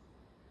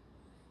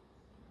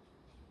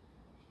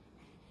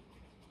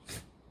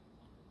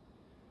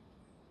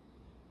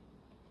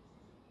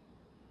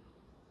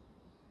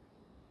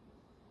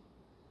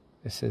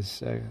this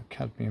is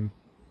cadmium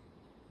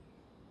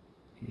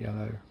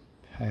yellow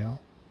pale.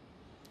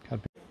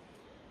 Cadmium.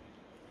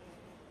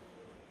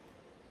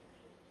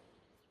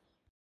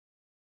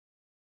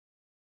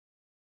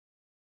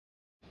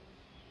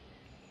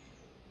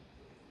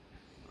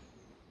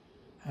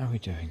 How are we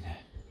doing there?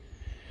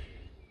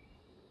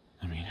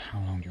 I mean, how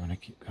long do you want to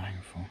keep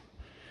going for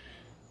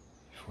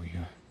before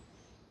you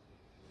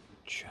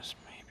just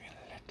maybe a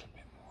little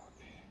bit more up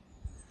here?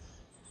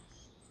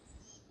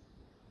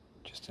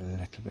 Just a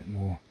little bit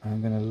more.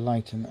 I'm going to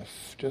lighten that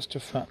just a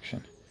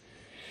fraction.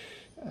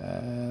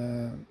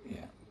 Yeah,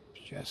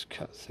 just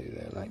cut through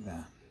there like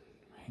that.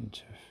 A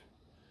hint of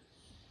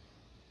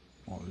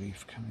more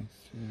leaf coming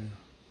through.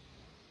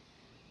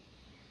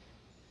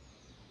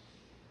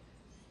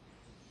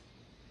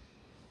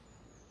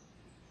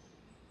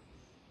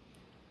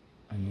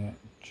 And yet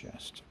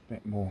just a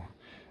bit more.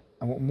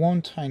 I want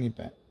one tiny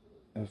bit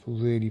of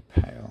really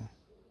pale,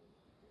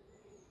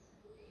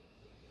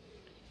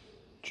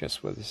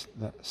 just where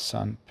the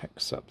sun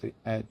picks up the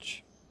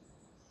edge.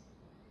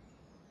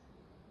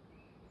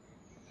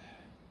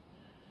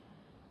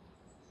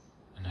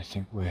 And I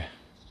think we're,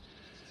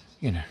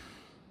 you know,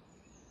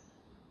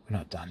 we're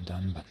not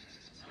done, but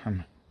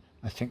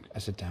I think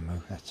as a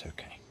demo that's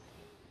okay.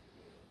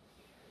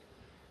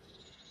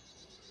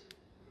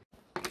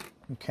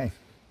 Okay.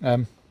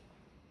 I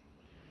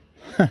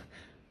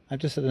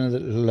just had another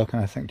little look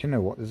and I think, you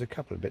know what, there's a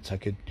couple of bits I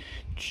could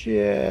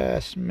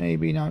just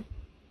maybe not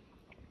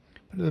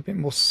put a little bit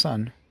more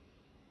sun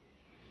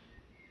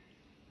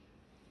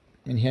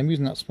in here. I'm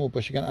using that small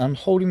brush again. I'm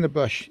holding the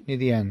brush near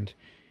the end,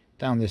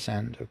 down this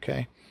end,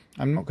 okay?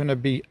 I'm not going to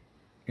be,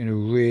 you know,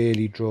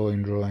 really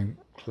drawing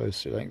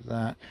closer like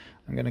that.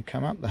 I'm going to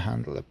come up the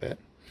handle a bit,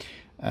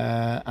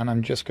 and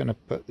I'm just going to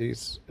put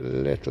these a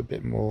little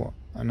bit more,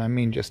 and I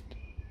mean just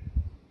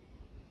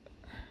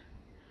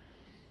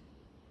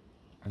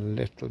a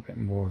little bit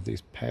more of these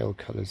pale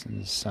colours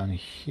in the sun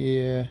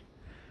here.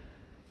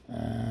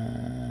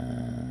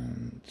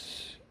 And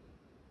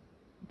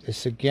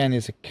this again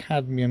is a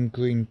cadmium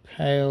green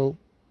pale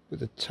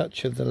with a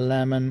touch of the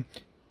lemon,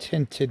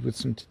 tinted with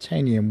some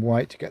titanium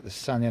white to get the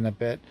sun in a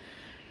bit.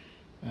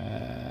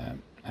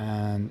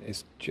 And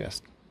it's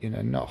just, you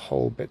know, not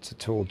whole bits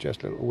at all,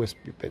 just little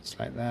wispy bits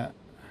like that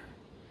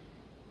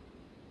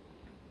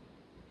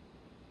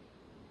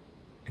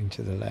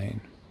into the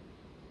lane.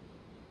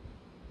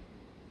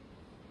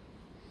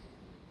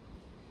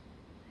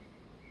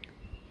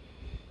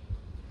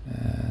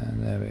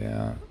 And there we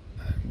are,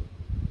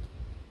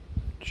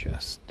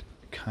 just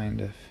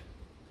kind of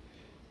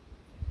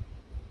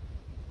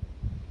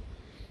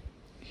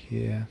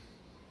here.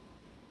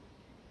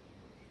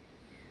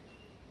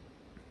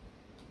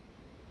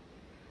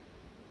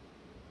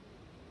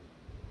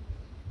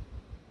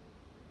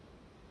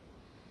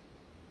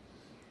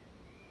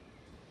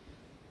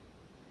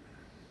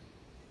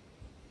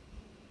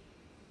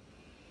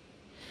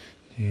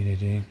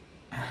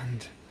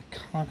 And I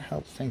can't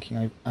help thinking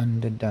I've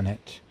underdone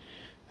it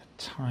a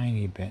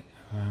tiny bit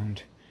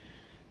around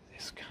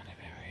this kind of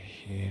area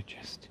here,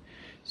 just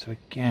so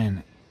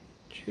again,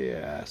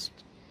 just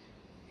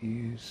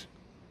use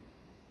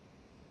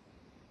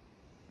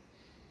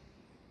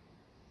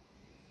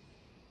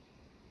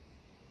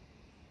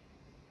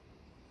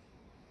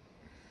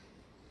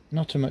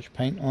not too much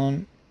paint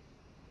on,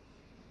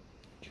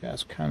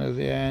 just kind of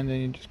the end,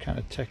 and you're just kind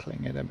of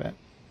tickling it a bit.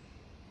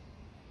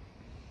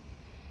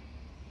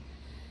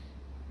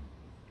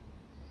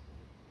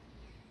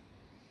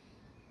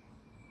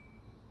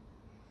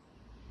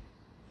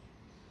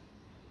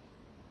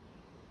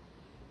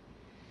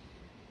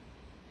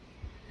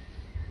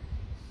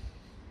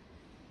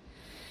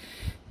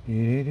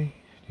 Maybe.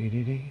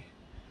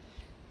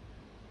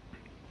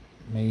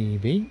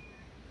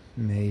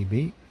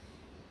 Maybe.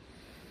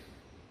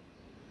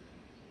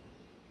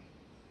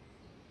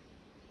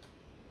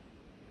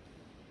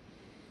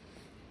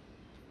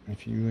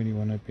 If you really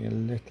want to be a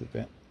little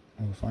bit,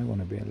 or if I want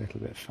to be a little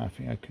bit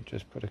faffy, I could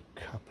just put a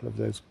couple of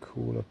those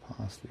cooler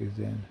parsleys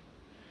in.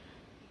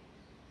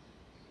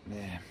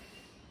 There.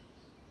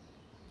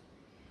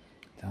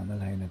 Down the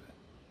lane a bit.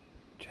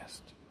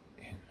 Just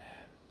in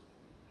there.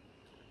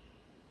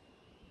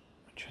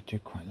 Which I do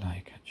quite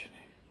like, actually.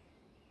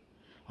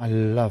 I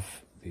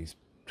love these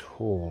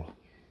tall,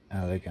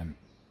 elegant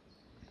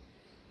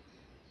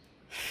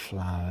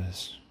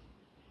flowers.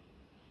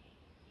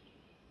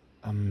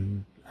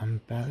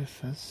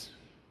 Umbellifers.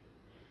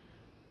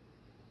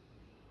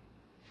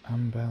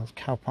 Umbels,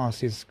 cow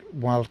parsley's,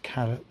 wild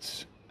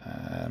carrots.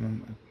 I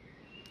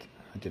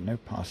didn't know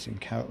parsley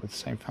and carrot were the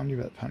same family,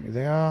 but apparently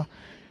they are.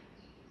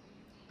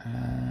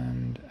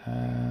 And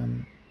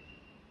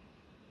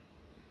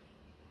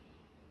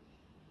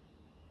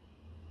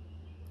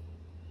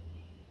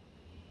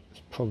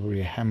there's probably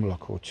a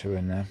hemlock or two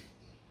in there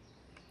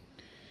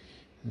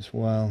as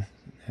well.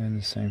 They're in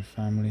the same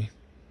family.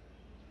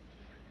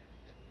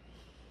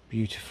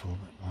 Beautiful,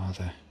 but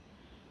rather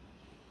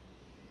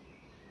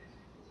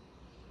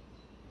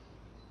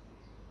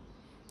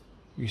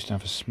we used to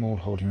have a small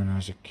holding when I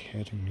was a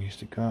kid, and we used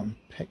to go out and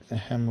pick the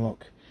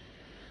hemlock,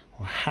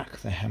 or hack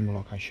the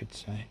hemlock I should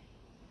say,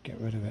 get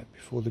rid of it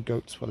before the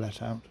goats were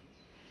let out.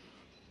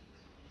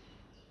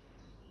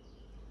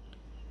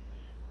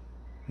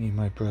 Me,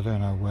 my brother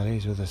and our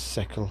wellies with a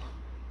sickle,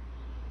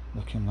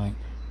 looking like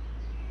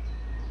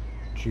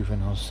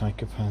juvenile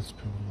psychopaths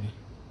probably.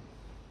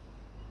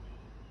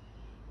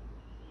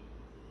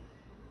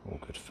 All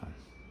good fun.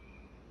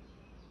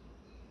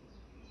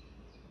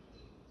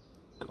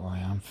 Oh, I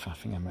am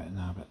faffing a bit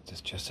now, but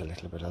there's just a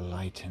little bit of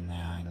light in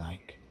there I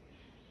like.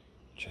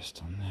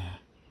 Just on there.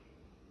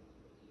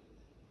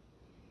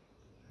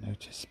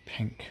 Notice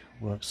pink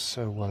works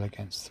so well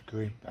against the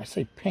green. I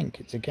say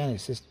pink, it's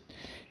this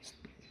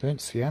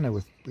burnt sienna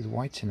with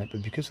white in it,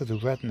 but because of the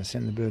redness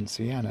in the burnt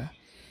sienna,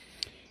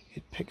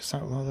 it picks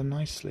out rather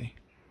nicely.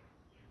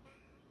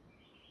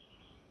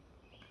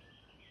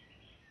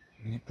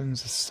 And it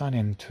brings the sun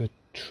into a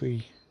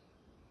tree.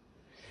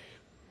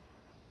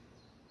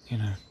 You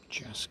know,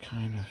 just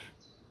kind of.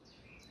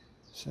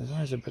 So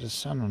there's a bit of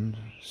sun on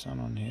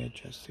here,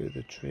 just through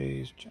the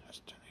trees.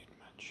 Just don't need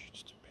much,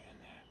 just a bit in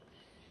there.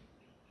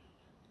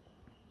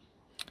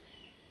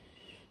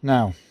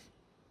 Now,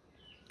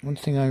 one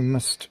thing I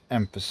must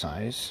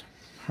emphasise,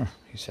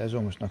 he says,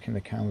 almost knocking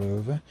the camera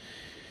over,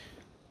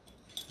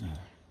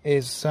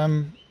 is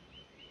I'm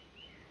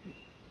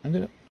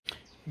gonna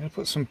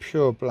put some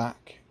pure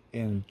black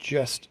in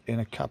just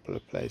in a couple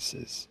of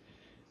places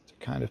to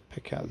kind of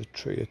pick out the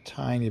tree a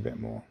tiny bit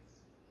more.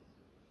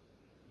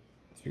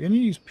 If you're going to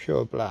use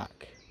pure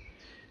black,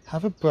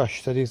 have a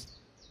brush that is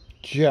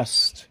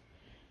that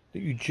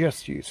you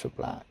just use for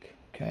black,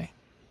 okay?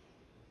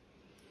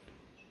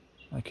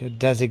 Like a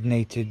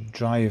designated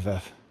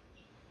driver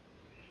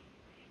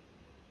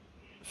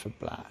for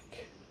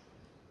black.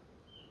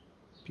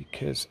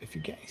 Because if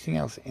you get anything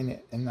else in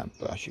that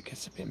brush, it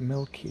gets a bit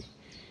milky.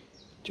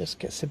 Just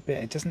gets a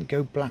bit, it doesn't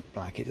go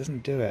black, it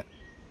doesn't do it.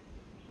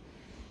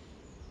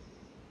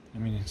 I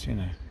mean, it's, you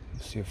know,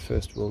 it's your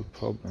first world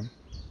problem.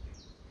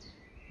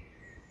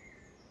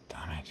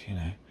 Damn it, you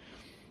know,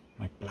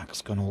 my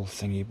black's gone all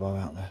thingy bow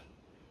out there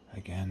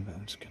again, but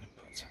I'm just going to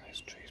put some of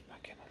those trees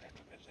back in a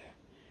little bit there.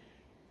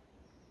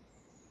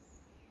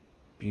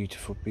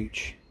 Beautiful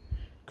beech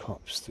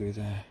copse through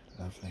there,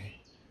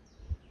 lovely.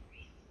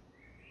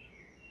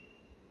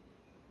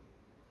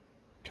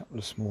 Couple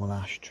of small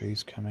ash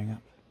trees coming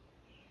up.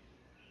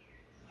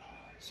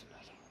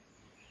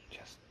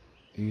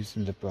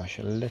 Using the brush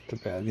a little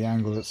bit at the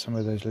angle that some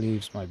of those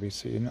leaves might be,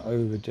 so you're not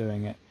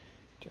overdoing it,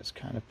 just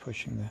kind of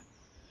pushing the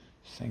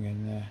thing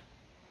in there.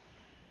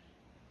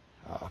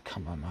 Oh,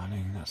 come on,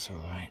 Manning, that's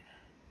alright.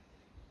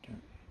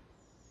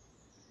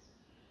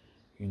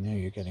 You know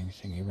you're getting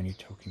thingy when you're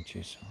talking to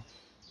yourself.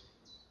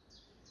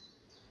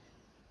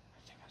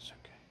 I think that's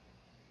okay.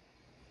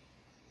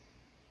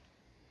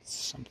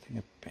 Something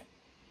a bit,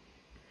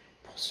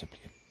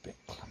 possibly a bit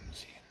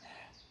clumsy in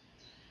there.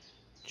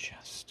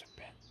 Just a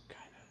bit.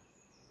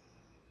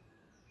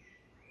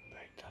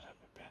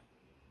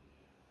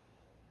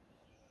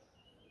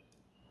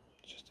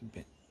 A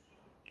bit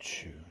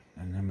too,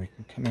 and then we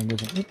can come in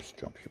with oops,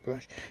 drop your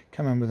brush,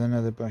 come in with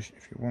another brush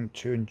if you want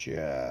to, and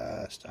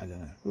just, I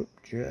don't know,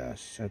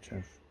 just sort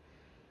of,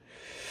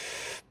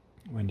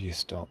 when do you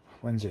stop,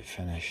 when's it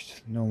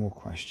finished? Normal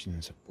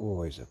questions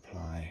always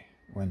apply.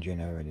 When do you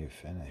know when you've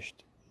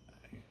finished?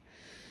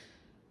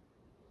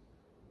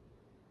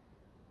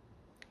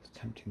 It's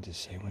tempting to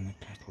say when the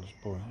kettle's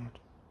boiled.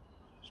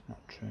 It's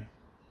not true.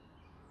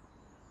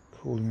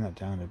 Cooling that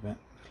down a bit, a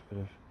little bit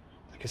of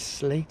like a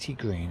slaty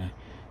green.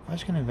 If I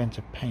was going to invent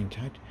a paint,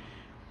 I'd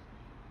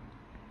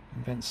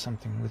invent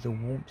something with the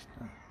warmth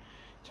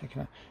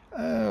taken out.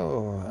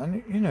 Oh,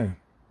 and you know,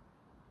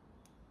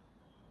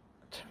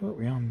 tell you what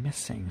we are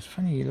missing. It's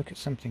funny, you look at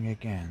something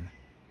again.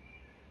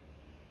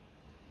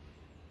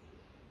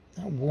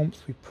 That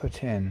warmth we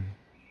put in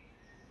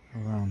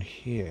around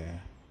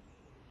here,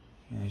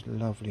 you know, is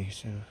lovely,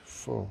 sort of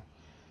full.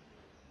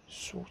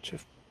 Sort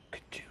of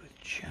could do with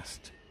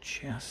just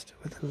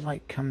where the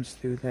light comes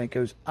through there,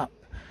 goes up.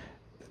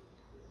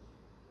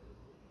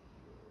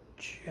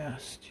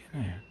 Just,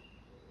 you know.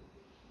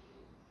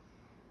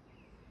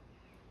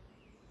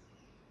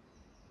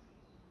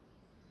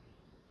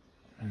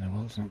 And the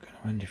world's not going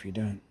to end if you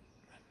don't.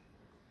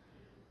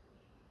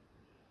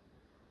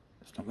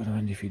 It's not going to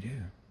end if you do.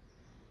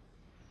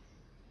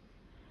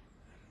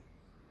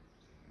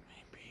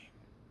 Maybe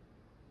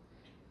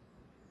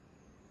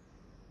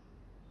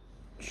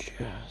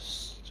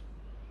just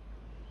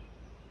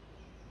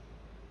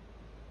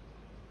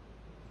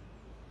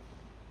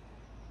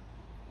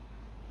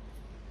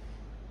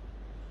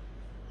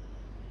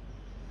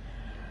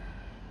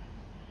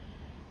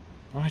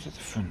right at the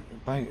front,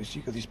 so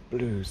you've got these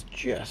blues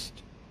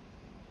just,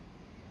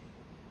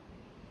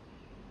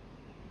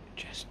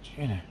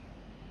 you know,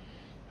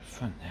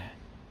 front there.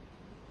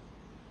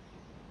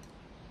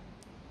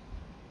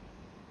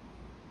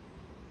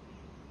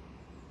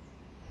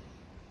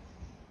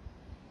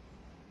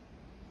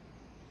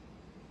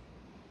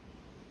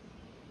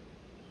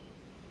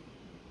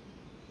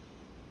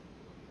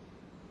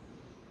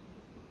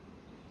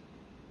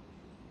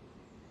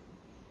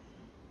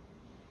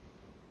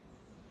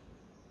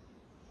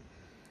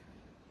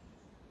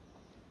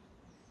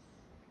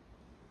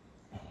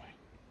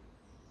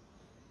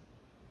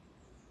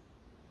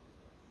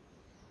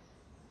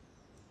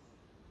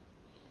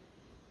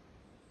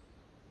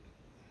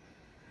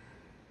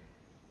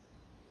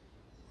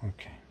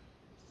 Okay.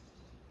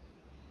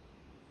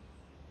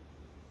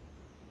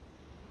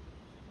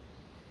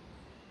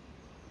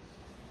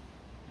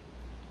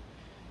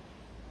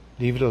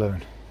 Leave it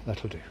alone.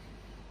 That'll do.